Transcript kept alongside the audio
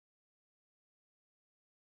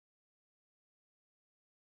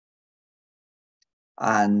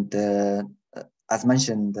And as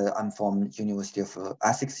mentioned, I'm from University of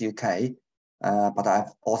Essex, UK, but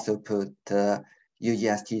I've also put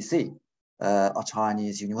UESTC, a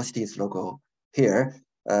Chinese university's logo here,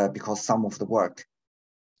 because some of the work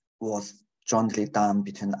was jointly done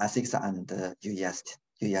between Essex and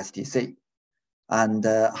UESTC. And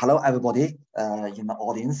hello, everybody in the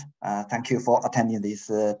audience. Thank you for attending this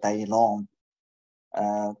day-long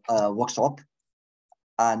workshop.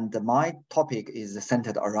 And my topic is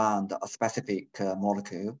centered around a specific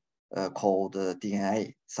molecule called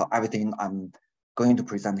DNA. So everything I'm going to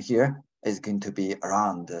present here is going to be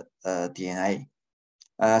around DNA.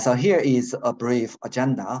 So here is a brief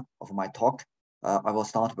agenda of my talk. I will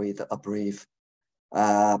start with a brief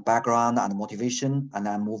background and motivation, and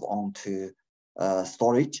then move on to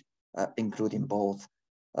storage, including both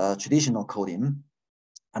traditional coding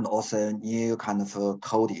and also new kind of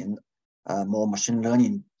coding, more machine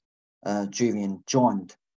learning driven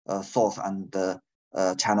joint source and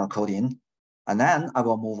channel coding. And then I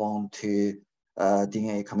will move on to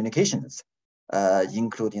DNA communications,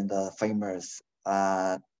 including the famous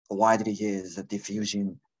widely used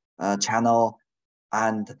diffusion channel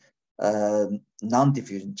and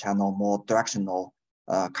non-diffusion channel, more directional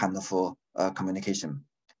kind of communication.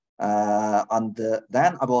 And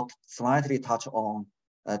then I will slightly touch on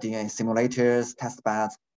DNA simulators,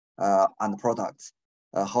 testbeds, and products,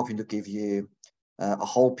 hoping to give you a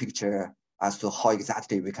whole picture as to how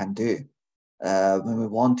exactly we can do when we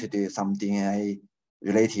want to do some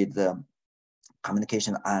DNA-related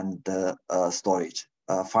communication and storage.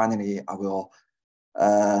 Finally, I will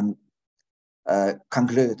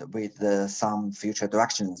conclude with some future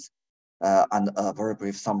directions and a very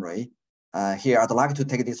brief summary. Here, I'd like to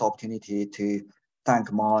take this opportunity to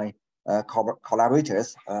thank my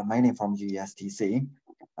collaborators, mainly from UESTC,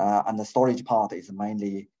 and the storage part is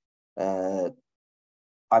mainly,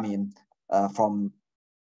 from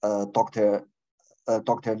Dr.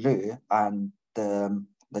 Lu, and the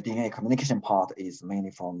DNA communication part is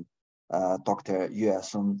mainly from Dr. Yue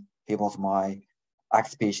Sun. He was my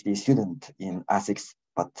ex-PhD student in Essex,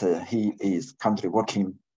 but he is currently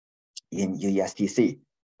working in UESTC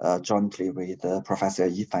jointly with Professor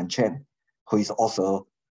Yifan Chen, who is also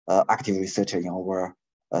active researcher in our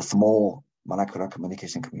small molecular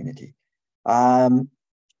communication community.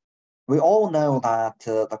 We all know that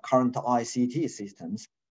the current ICT systems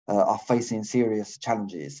are facing serious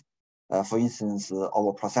challenges. For instance,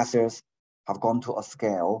 our processors have gone to a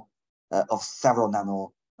scale of several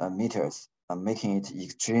nanometers, making it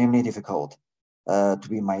extremely difficult to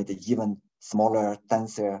be made even smaller,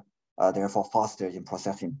 denser, therefore faster in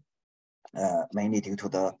processing, mainly due to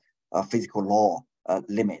the physical law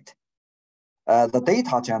limit. The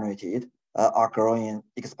data generated are growing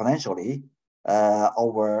exponentially.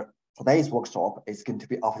 Our today's workshop is going to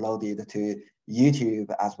be uploaded to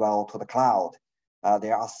YouTube as well to the cloud.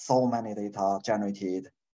 There are so many data generated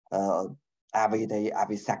every day,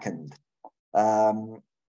 every second.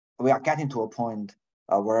 We are getting to a point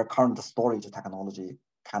where current storage technology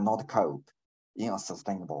cannot cope in a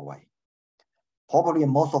sustainable way. Probably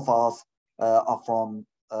most of us are from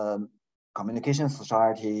communication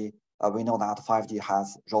society. We know that 5G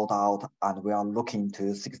has rolled out and we are looking to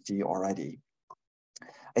 6G already.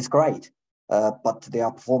 It's great, but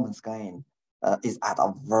their performance gain is at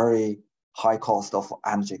a very high cost of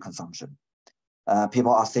energy consumption.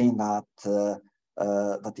 People are saying that the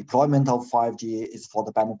deployment of 5G is for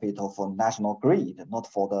the benefit of a national grid, not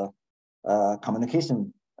for the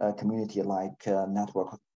communication community like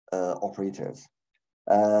network operators.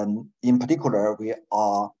 In particular, we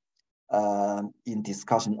are in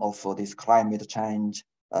discussion of this climate change,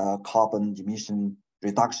 carbon emission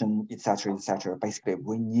reduction, etc., etc. Basically,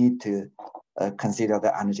 we need to consider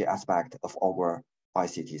the energy aspect of our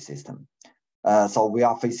ICT system. So we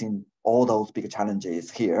are facing all those big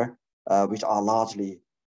challenges here, which are largely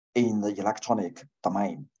in the electronic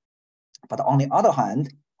domain. But on the other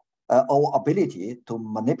hand, our ability to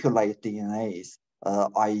manipulate DNAs,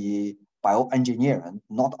 i.e. bioengineering,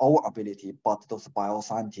 not our ability, but those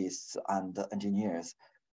bioscientists and engineers,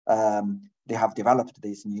 they have developed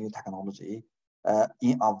this new technology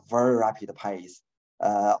in a very rapid pace.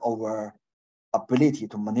 Our ability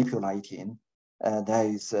to manipulating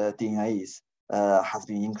those DNAs has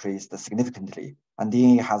been increased significantly, and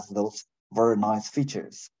DNA has those very nice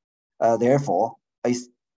features. Therefore, it's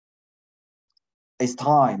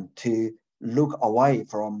time to look away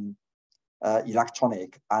from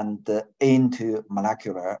electronic and into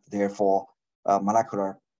molecular, therefore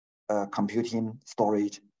molecular computing,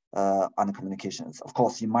 storage, and communications. Of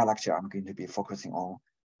course, in my lecture, I'm going to be focusing on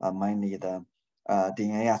mainly the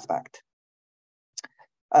DNA aspect.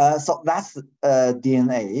 So that's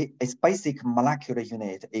DNA. Its basic molecular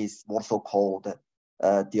unit is also called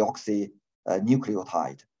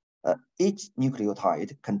deoxynucleotide. Each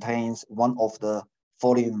nucleotide contains one of the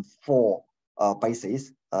following four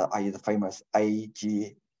bases, i.e. the famous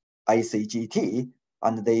ACGT,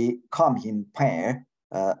 and they come in pair,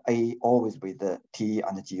 A always with the T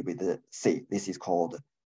and G with the C. This is called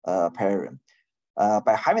pairing.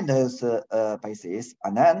 By having those bases,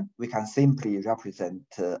 and then we can simply represent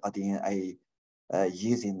a DNA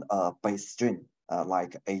using a base string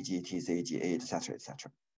like AG, TC, GA, etc.,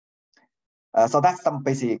 etc. So that's some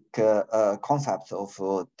basic concepts of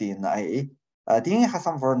DNA. DNA has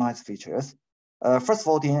some very nice features. First of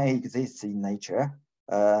all, DNA exists in nature,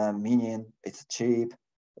 meaning it's cheap,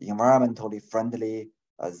 environmentally friendly,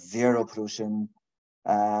 zero pollution,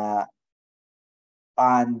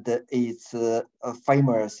 and its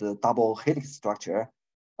famous double helix structure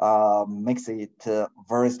makes it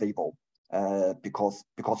very stable because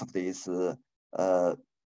of this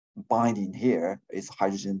binding here is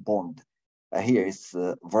hydrogen bond. Here is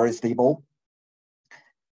very stable,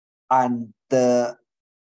 and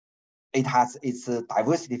it has its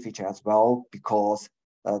diversity feature as well because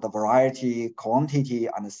the variety, quantity,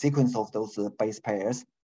 and the sequence of those base pairs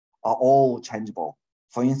are all changeable.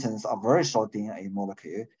 For instance, a very short DNA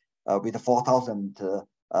molecule with 4,000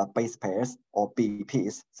 base pairs or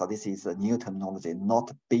BPs. So this is a new terminology,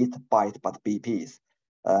 not bit, byte, but BPs,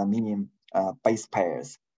 meaning base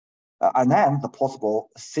pairs. And then the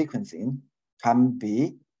possible sequencing can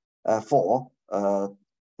be to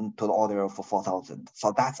the order of 4,000.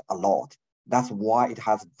 So that's a lot. That's why it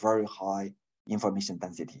has very high information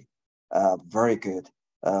density, very good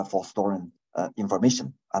for storing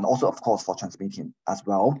information, and also, of course, for transmitting as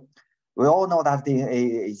well. We all know that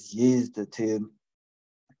DNA is used to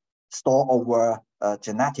store our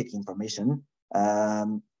genetic information,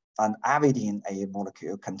 and every DNA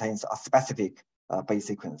molecule contains a specific base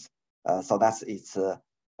sequence. So that's its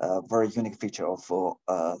very unique feature of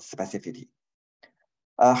specificity.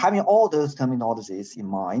 Having all those terminologies in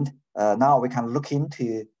mind, now we can look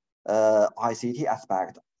into ICT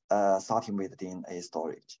aspect, starting with DNA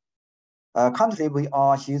storage. Currently, we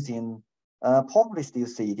are using probably still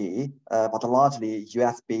CD, but largely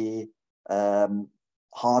USB,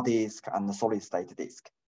 hard disk, and solid state disk.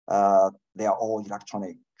 They are all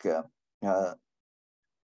electronic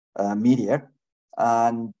media.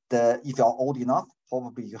 And if you are old enough,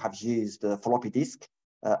 probably you have used floppy disk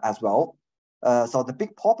as well. So the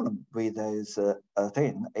big problem with those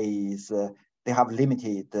things is they have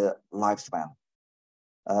limited lifespan.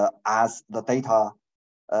 As the data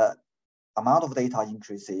amount of data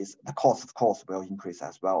increases, the cost, of course, will increase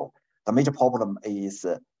as well. The major problem is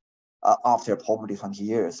after probably 20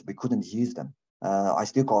 years, we couldn't use them. I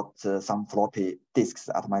still got some floppy disks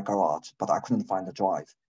at my garage, but I couldn't find the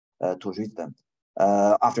drive to read them.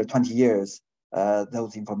 After 20 years,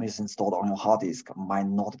 those information stored on your hard disk might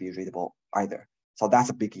not be readable either. So that's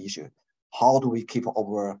a big issue. How do we keep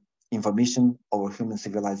our information, our human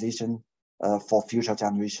civilization for future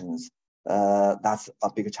generations? That's a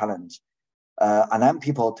big challenge. And then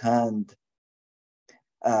people turned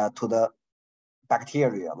to the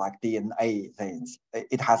bacteria, like DNA things.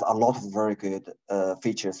 It has a lot of very good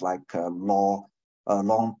features like long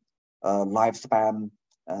lifespan,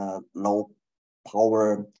 low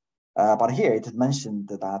power. But here it mentioned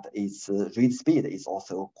that its read speed is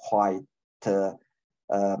also quite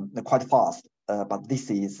fast. But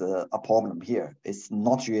this is a problem here. It's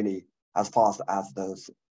not really as fast as those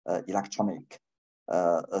electronic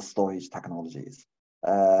storage technologies.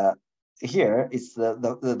 Here is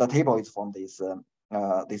the table is from this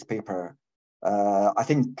paper. I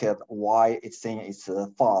think why it's saying it's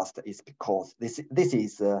fast is because this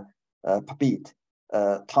is per bit,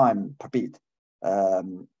 time per bit.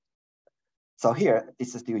 So here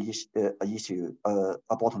it's still an issue, a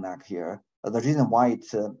bottleneck here. The reason why it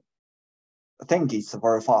think it's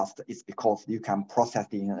very fast is because you can process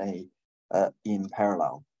DNA in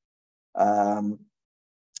parallel.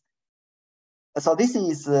 So this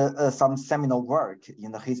is some seminal work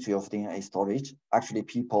in the history of DNA storage. Actually,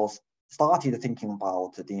 people started thinking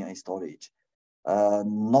about DNA storage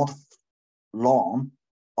not long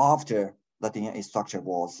after the DNA structure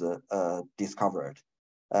was discovered,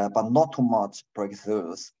 but not too much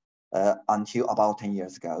breakthroughs until about 10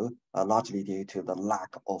 years ago, largely due to the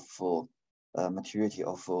lack of maturity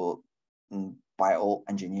of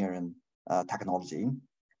bioengineering technology.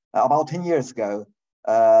 About 10 years ago,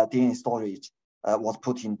 DNA storage was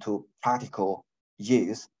put into practical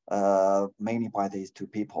use, mainly by these two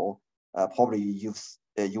people. Probably you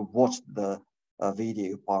watched the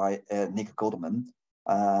video by Nick Goldman.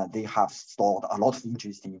 they have stored a lot of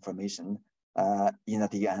interesting information in the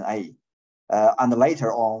DNA. And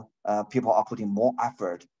later on, people are putting more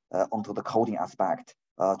effort onto the coding aspect,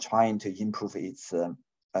 trying to improve its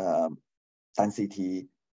density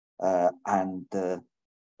and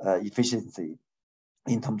efficiency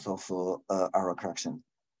in terms of error correction.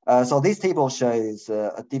 So this table shows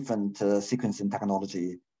a different sequencing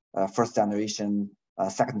technology, first generation,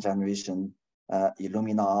 second generation,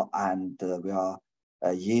 Illumina, and we are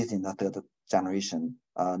using the third generation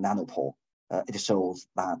nanopore. It shows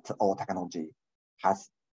that our technology has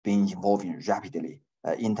been evolving rapidly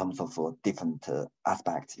in terms of different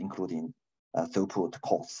aspects, including throughput,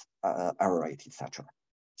 cost, error rate, etc.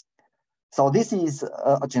 So this is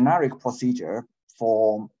a generic procedure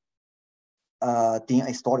for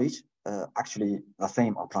DNA storage. Actually, the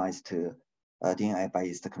same applies to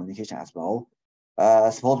DNA-based communication as well.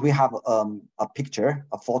 Suppose we have a picture,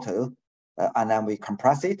 a photo, and then we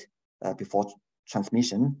compress it before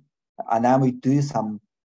transmission, and then we do some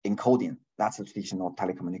encoding. That's a traditional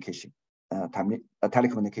telecommunication.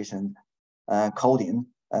 Telecommunication coding.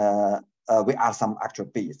 We add some extra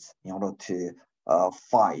bits in order to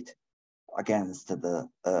fight against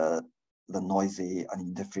the noisy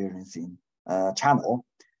and interferencing channel.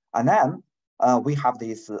 And then we have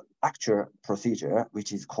this actual procedure,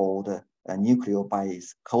 which is called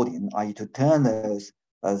nucleobase coding, i.e. to turn those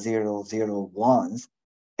 001s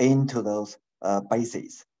into those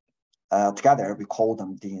bases. Together, we call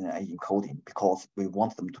them DNA encoding because we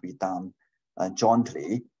want them to be done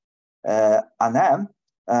jointly. And then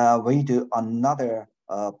we do another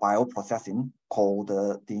bioprocessing called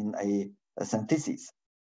DNA synthesis.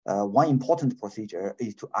 One important procedure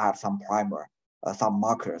is to add some primer, some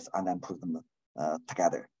markers, and then put them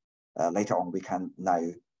together. Later on, we can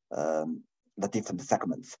know the different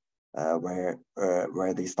segments where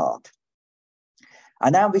they start.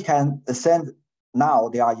 And then we can send, now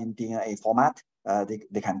they are in DNA format.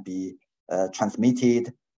 They can be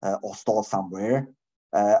transmitted or stored somewhere.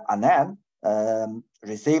 And then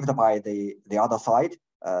received by the other side,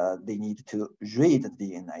 they need to read the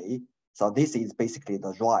DNA. So this is basically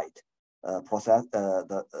the write process,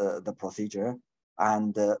 the procedure,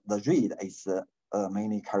 and the read is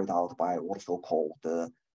mainly carried out by also called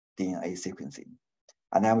DNA sequencing.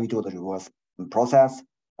 And then we do the reverse process,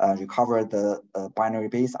 recover the binary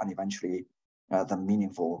base, and eventually the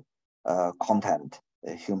meaningful content,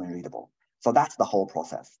 human readable. So that's the whole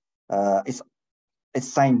process. It's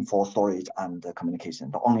same for storage and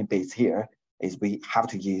communication. The only base here is we have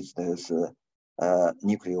to use those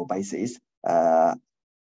nucleobases.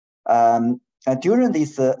 During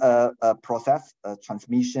this process,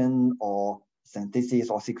 transmission or synthesis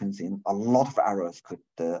or sequencing, a lot of errors could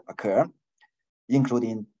occur,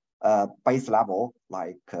 including base level,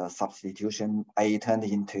 like substitution, A turned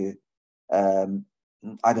into,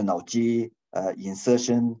 I don't know, G,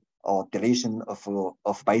 insertion or deletion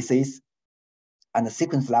of bases. And the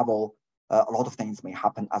sequence level, a lot of things may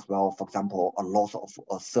happen as well. For example, a loss of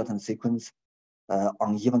a certain sequence,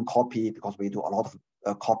 uneven copy, because we do a lot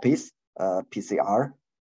of copies, PCR,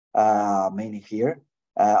 mainly here.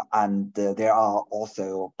 And there are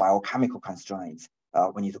also biochemical constraints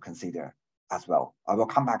we need to consider as well. I will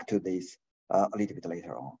come back to this a little bit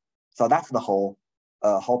later on. So that's the whole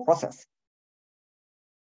process.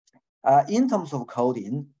 In terms of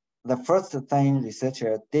coding, the first thing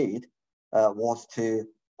researcher did was to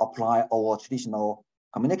apply our traditional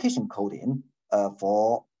communication coding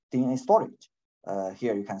for DNA storage.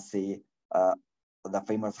 Here you can see the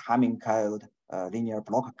famous Hamming code, linear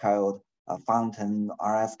block code, fountain,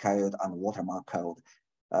 RS code, and watermark code.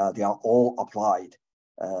 They are all applied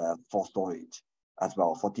for storage as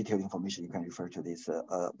well. For detailed information, you can refer to this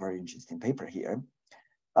very interesting paper here.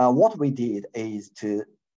 What we did is to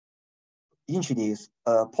introduce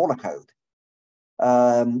polar code.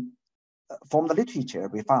 From the literature,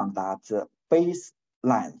 we found that base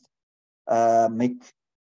length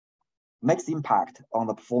makes impact on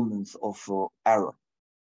the performance of error.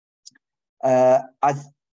 As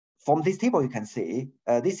from this table, you can see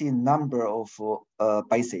this is number of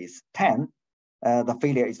bases, 10. The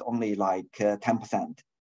failure is only like 10%.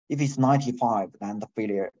 If it's 95, then the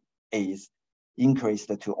failure is increased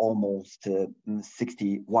to almost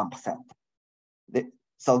 61%.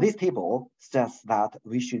 So this table says that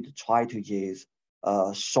we should try to use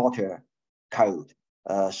shorter code,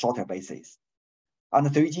 shorter bases. And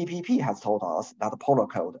 3GPP has told us that polar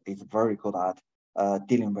code is very good at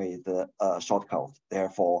dealing with short code.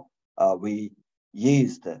 Therefore, we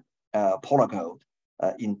used polar code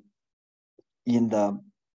in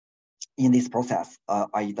this process,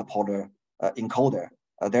 i.e. the polar encoder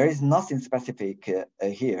There is nothing specific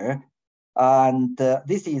here. And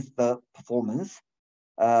this is the performance.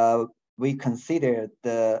 We consider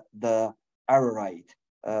the error rate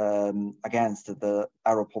against the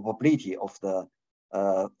error probability of the,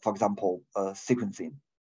 for example, sequencing.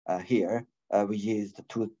 Here, we used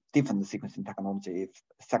two different sequencing technologies,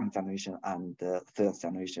 second generation and third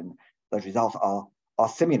generation. The results are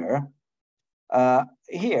similar.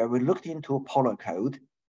 Here, we looked into polar code.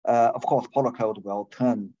 Of course, polar code will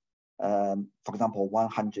turn, for example,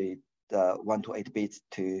 1 to 8 bits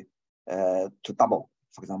to double,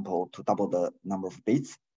 for example, to double the number of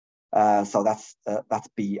bits. So that's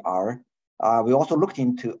BR. We also looked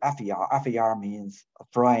into FER. FER means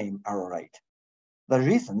frame error rate. The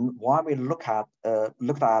reason why we looked at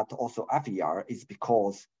also FER is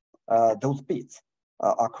because those bits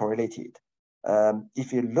are correlated.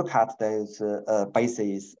 If you look at those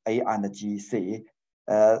bases A and G, C,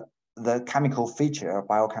 the chemical feature,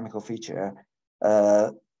 biochemical feature,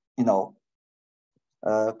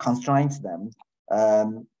 constrains them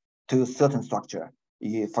to a certain structure.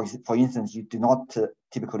 For instance, you do not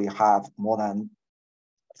typically have more than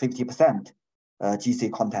 50%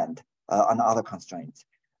 GC content and other constraints.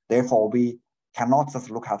 Therefore, we cannot just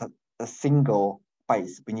look at a single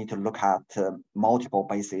base. We need to look at multiple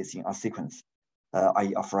bases in a sequence,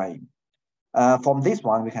 i.e. a frame. From this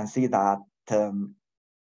one, we can see that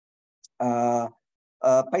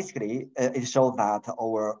basically it shows that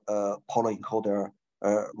our polar encoder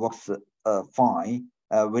works fine.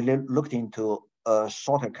 We looked into a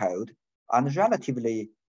shorter code and relatively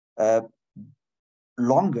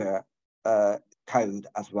longer code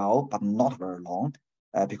as well, but not very long,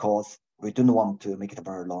 because we don't want to make it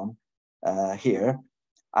very long here.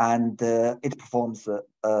 And it performs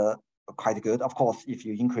quite good. Of course, if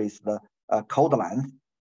you increase the code length,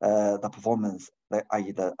 the performance,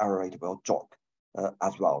 i.e. the error rate will drop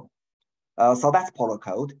as well. So that's polar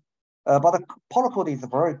code. But the polar code is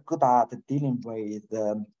very good at dealing with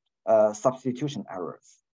substitution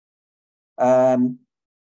errors.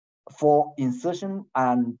 For insertion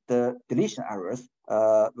and deletion errors,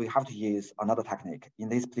 we have to use another technique. In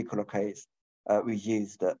this particular case, we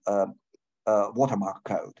used watermark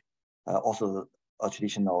code, also a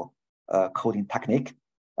traditional coding technique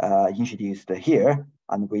introduced here,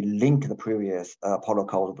 and we link the previous polar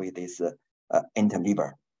code with this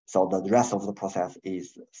interleaver. So the rest of the process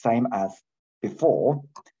is same as before.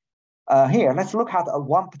 Here, let's look at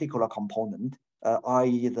one particular component,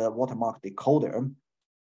 i.e. the watermark decoder.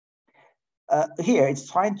 Here,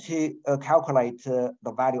 it's trying to calculate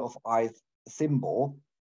the value of ith symbol.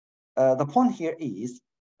 The point here is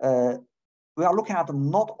we are looking at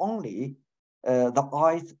not only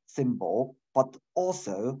the ith symbol, but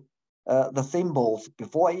also the symbols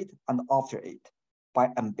before it and after it by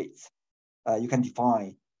n bits. You can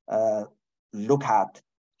define, look at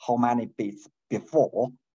how many bits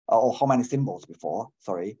before, or how many symbols before,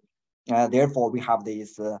 sorry. Therefore, we have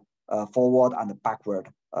these forward and backward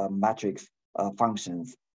matrix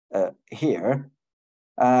functions here.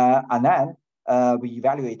 And then we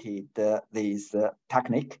evaluated this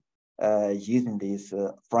technique using this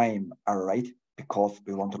frame error rate, because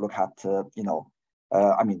we want to look at,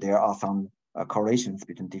 I mean, there are some correlations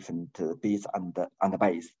between different bits and the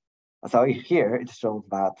base. So here it shows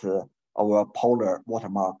that our polar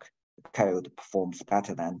watermark code performs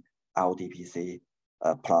better than LDPC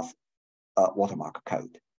plus watermark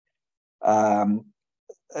code.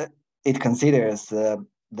 It considers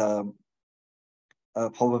the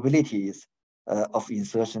probabilities of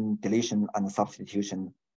insertion, deletion, and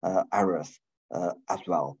substitution errors as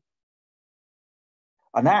well.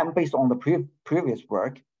 And then, based on the previous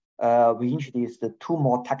work, we introduced two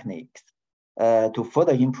more techniques to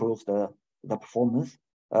further improve the performance.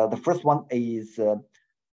 The first one is,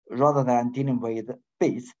 rather than dealing with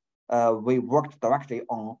bits, we worked directly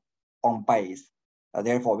on base.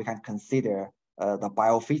 Therefore, we can consider the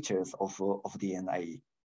biofeatures of DNA.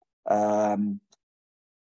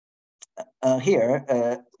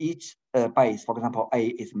 Here, each base, for example, A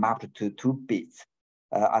is mapped to 2 bits,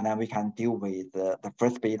 and then we can deal with the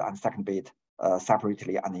first bit and second bit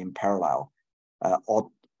separately and in parallel,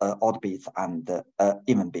 odd bits and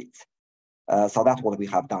even bits. So that's what we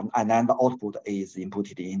have done, and then the output is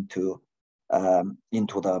inputted into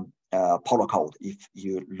the polar code if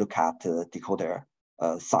you look at the decoder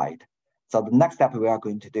side. So the next step we are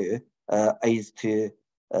going to do is to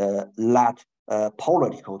let polar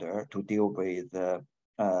decoder to deal with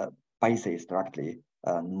bases directly,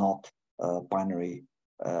 not binary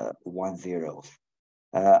 1-0s.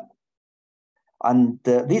 And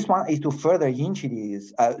this one is to further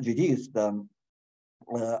reduce the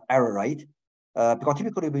error rate. because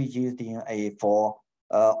typically we use DNA for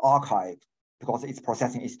archive because its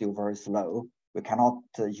processing is still very slow. We cannot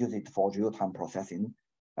use it for real-time processing.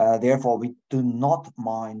 Therefore, we do not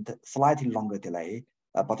mind slightly longer delay,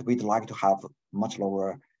 but we'd like to have much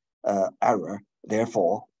lower error.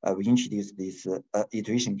 Therefore, we introduce this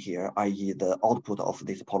iteration here, i.e. the output of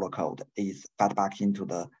this polar code is fed back into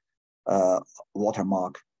the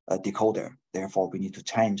watermark decoder. Therefore, we need to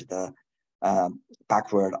change the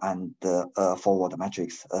backward and forward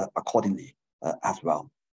metrics accordingly as well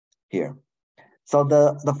here. So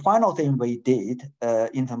the final thing we did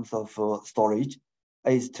in terms of storage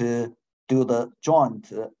is to do the joint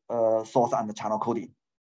source and channel coding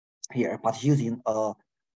here, but using a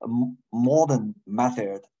modern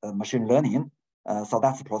method, machine learning. So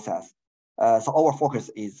that's the process. So our focus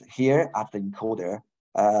is here at the encoder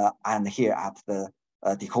and here at the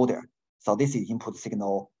decoder. So this is input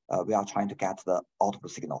signal. We are trying to get the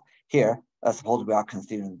output signal. Here, suppose we are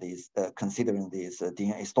considering this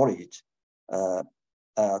DNA storage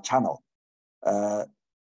channel. The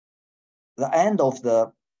end of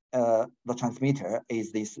the transmitter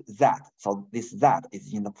is this Z. So this Z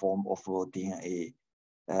is in the form of DNA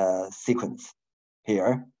sequence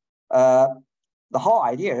here. The whole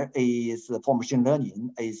idea is for machine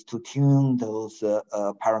learning is to tune those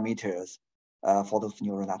parameters for those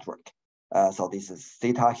neural network. So this is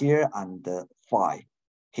theta here and phi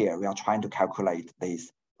here. We are trying to calculate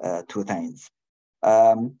these two things.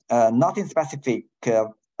 Nothing specific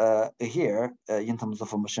here in terms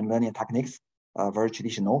of machine learning techniques, very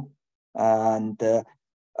traditional. And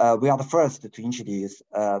we are the first to introduce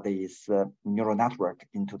this neural network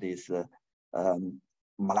into this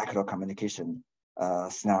molecular communication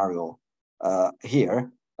scenario. Here,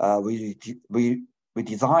 we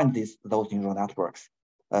designed those neural networks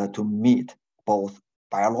to meet both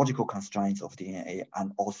biological constraints of DNA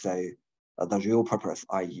and also the real purpose,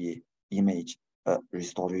 i.e. image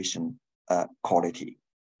restoration quality.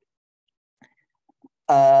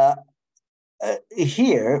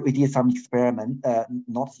 Here we did some experiment,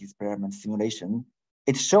 simulation.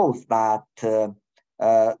 It shows that the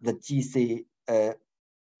GC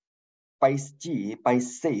base G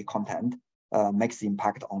base C content makes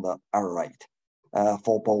impact on the error rate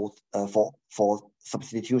for both for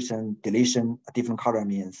substitution, deletion. Different color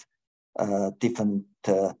means different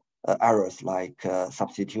errors like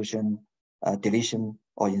substitution, deletion,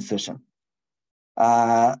 or insertion.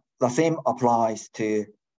 The same applies to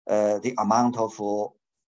the amount of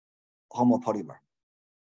homopolymer.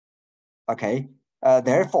 Okay.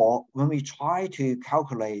 Therefore, when we try to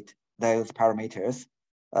calculate those parameters,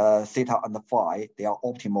 theta and phi, their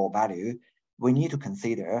optimal value, we need to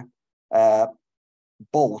consider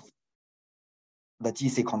both the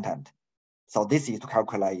GC content. So this is to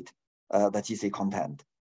calculate the GC content,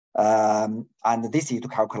 and this is to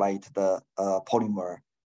calculate the polymer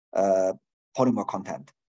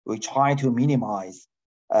content. We try to minimize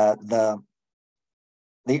the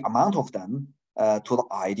amount of them to the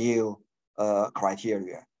ideal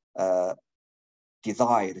criteria,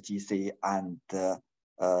 desired GC and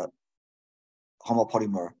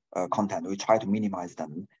homopolymer content. We try to minimize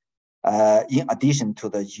them in addition to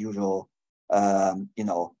the usual,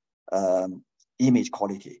 image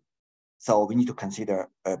quality. So we need to consider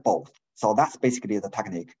both. So that's basically the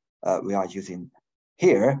technique we are using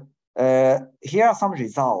here. Here are some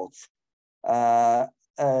results.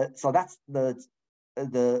 So that's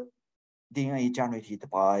the DNA generated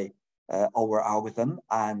by our algorithm,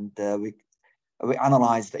 and we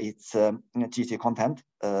analyzed its GC content.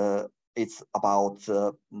 It's about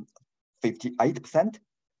 58%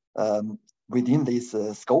 within this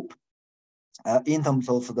scope. In terms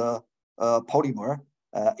of the polymer,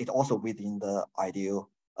 it also within the ideal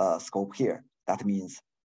scope here. That means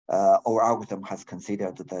our algorithm has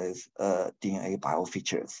considered those DNA bio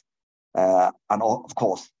features. And of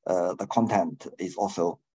course, the content is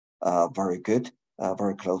also very good,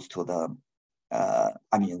 very close to the,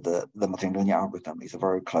 the machine learning algorithm is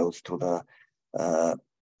very close to the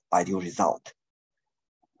ideal result.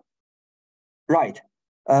 Right.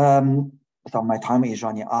 So my time is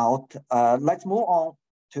running out. Let's move on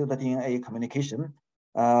to the DNA communication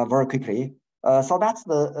very quickly. So that's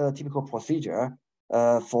the typical procedure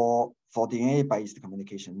for DNA-based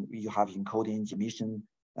communication. You have encoding, emission,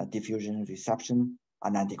 diffusion, reception,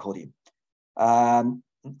 and then decoding.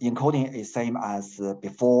 Encoding is same as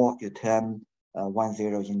before. You turn 10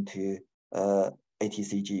 into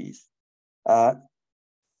ATCGs.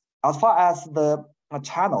 As far as the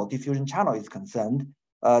channel, diffusion channel is concerned,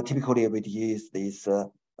 typically we use this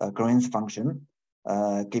Green's function,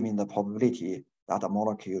 giving the probability that a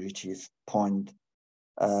molecule reaches point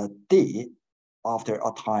D after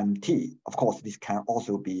a time t. Of course, this can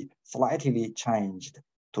also be slightly changed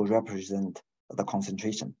to represent the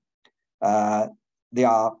concentration. They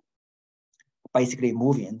are basically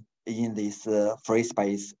moving in this free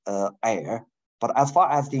space air. But as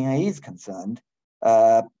far as DNA is concerned,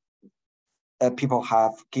 people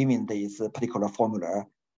have given this particular formula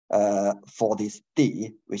for this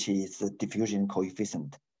D, which is the diffusion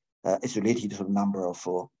coefficient. It's related to the number of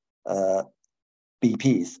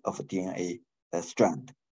BPs of DNA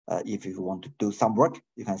strand. If you want to do some work,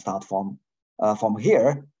 you can start from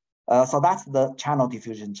here. So that's the channel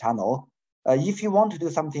diffusion channel. If you want to do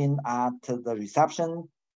something at the reception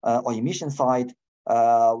or emission side,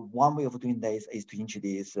 one way of doing this is to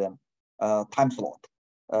introduce time slot,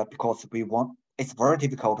 because it's very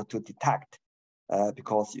difficult to detect,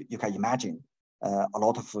 because you can imagine a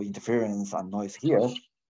lot of interference and noise here.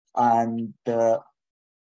 And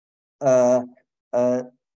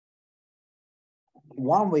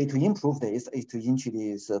one way to improve this is to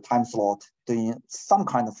introduce a time slot doing some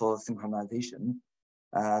kind of synchronization.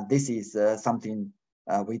 This is something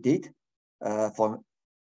we did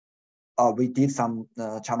we did some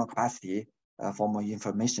channel capacity. For more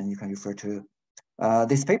information, you can refer to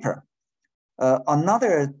this paper.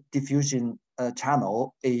 Another diffusion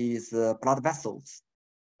channel is blood vessels.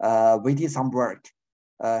 We did some work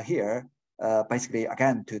here, basically,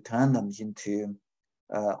 again, to turn them into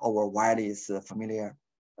our wireless familiar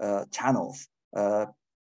channels,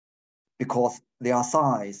 because their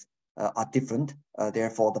size are different.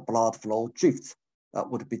 Therefore, the blood flow drifts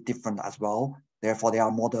would be different as well. Therefore, they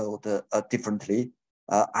are modeled differently.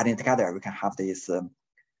 Adding together, we can have this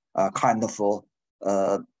kind of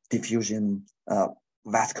diffusion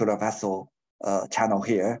vascular vessel channel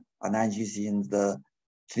here, and then using the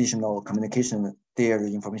traditional communication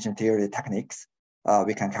theory, information theory techniques,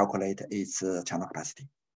 we can calculate its channel capacity.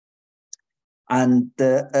 And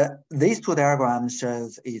these two diagrams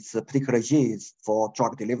shows its particular use for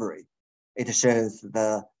drug delivery. It shows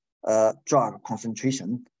the drug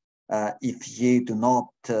concentration. If you do not,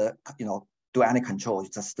 do any control, you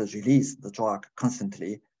just release the drug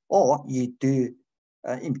constantly, or you do,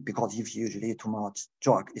 because if you release too much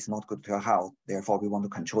drug, it's not good to your health. Therefore, we want to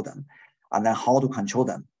control them. And then how to control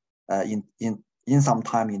them in some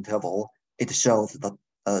time interval, it shows the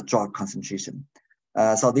drug concentration.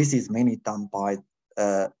 So this is mainly done by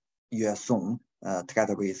Yue Song,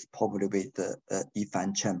 together with probably with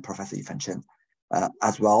Yifan Chen, Professor Yifan Chen,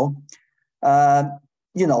 as well.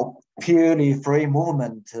 Purely free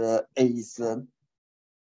movement is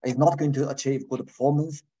not going to achieve good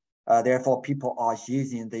performance. Therefore, people are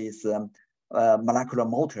using this molecular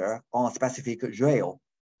motor on a specific rail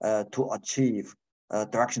to achieve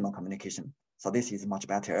directional communication. So this is much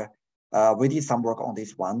better. We did some work on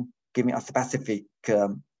this one, giving a specific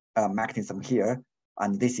mechanism here,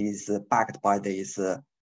 and this is backed by this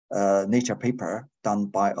Nature paper done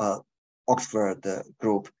by Oxford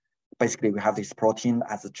group. Basically, we have this protein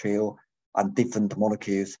as a trail and different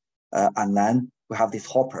molecules, and then we have this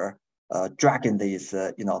hopper dragging these,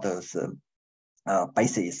 those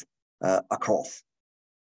bases across.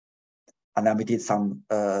 And then we did some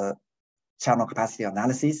channel capacity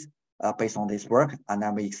analysis based on this work, and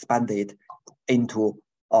then we expanded into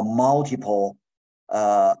multiple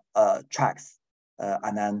tracks.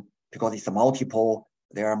 And then because it's a multiple,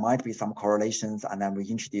 there might be some correlations, and then we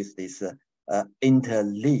introduced this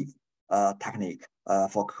interleave technique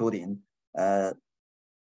for coding,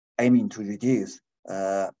 aiming to reduce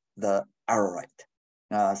the error rate.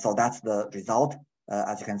 So that's the result.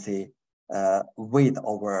 As you can see, with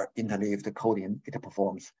our interleaved coding, it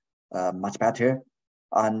performs much better.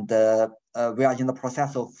 And we are in the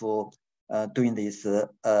process of doing this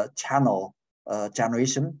channel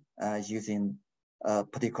generation using a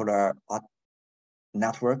particular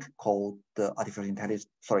network called the artificial intelligence,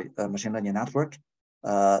 machine learning network,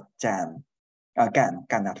 GAN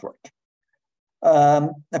network.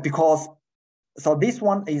 So this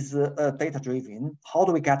one is data driven. How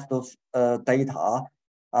do we get those data?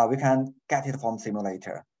 We can get it from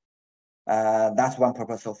simulator. That's one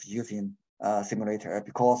purpose of using simulator,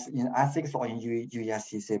 because in ethics or in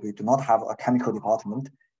UESCC, we do not have a chemical department.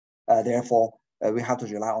 Therefore, we have to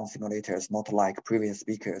rely on simulators, not like previous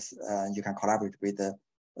speakers. You can collaborate with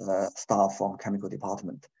the staff from chemical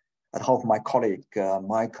department. I hope my colleague,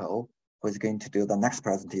 Michael, who is going to do the next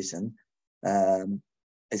presentation,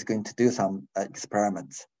 is going to do some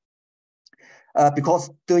experiments. Because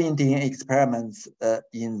doing DNA experiments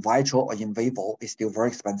in vitro or in vivo is still very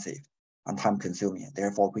expensive and time consuming.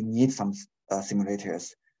 Therefore, we need some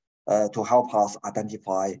simulators to help us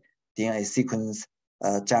identify DNA sequence,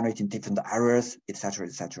 generating different errors, etc.,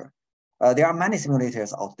 etc. There are many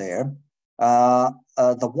simulators out there.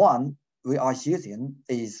 The one we are using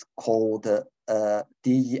is called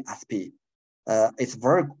DESP. It's a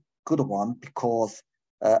very good one because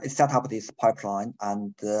it set up this pipeline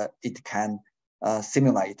and it can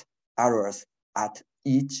simulate errors at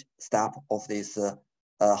each step of this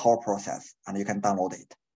whole process, and you can download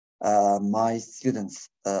it. My students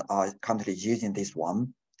are currently using this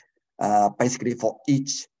one. Basically, for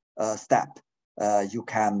each step, you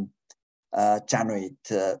can generate,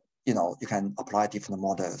 you can apply different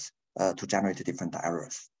models to generate different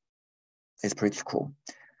errors. It's pretty cool.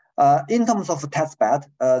 In terms of testbed,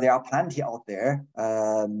 there are plenty out there.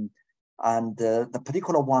 And the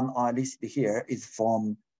particular one I listed here is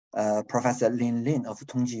from Professor Lin Lin of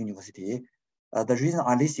Tongji University. The reason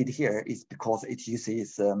I listed here is because it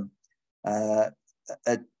uses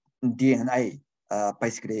DNA,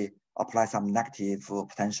 basically apply some negative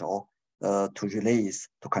potential to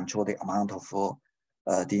control the amount of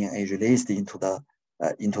DNA released into the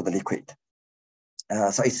liquid.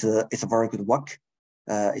 So it's a very good work.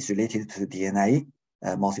 It's related to DNA,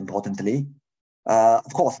 most importantly.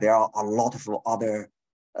 Of course, there are a lot of other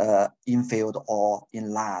in-field or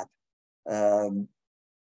in-lab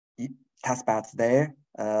testbeds there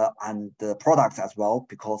and products as well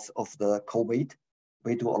because of the COVID.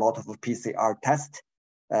 We do a lot of PCR tests.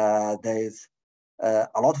 There's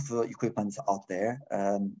a lot of equipment out there.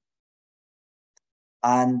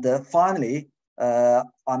 And finally,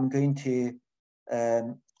 I'm going to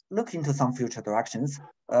look into some future directions.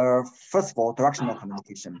 First of all, directional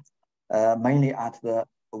communication, mainly at the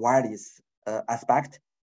wireless aspect,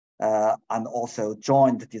 and also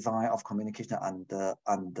joint design of communication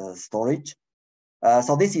and storage.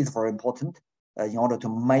 So this is very important in order to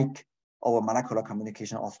make our molecular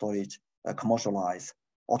communication or storage commercialize.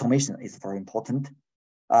 Automation is very important.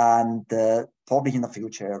 And probably in the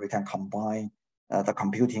future, we can combine the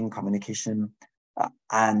computing, communication,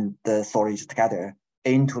 and the storage together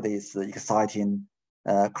into this exciting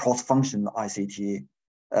cross-function ICT,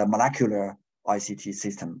 molecular ICT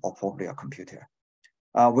system, or probably a computer.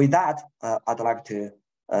 With that, I'd like to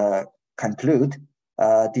conclude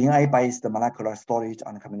DNA-based molecular storage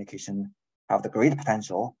and communication have the great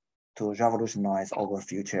potential to revolutionize our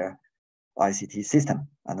future ICT system,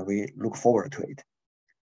 and we look forward to it.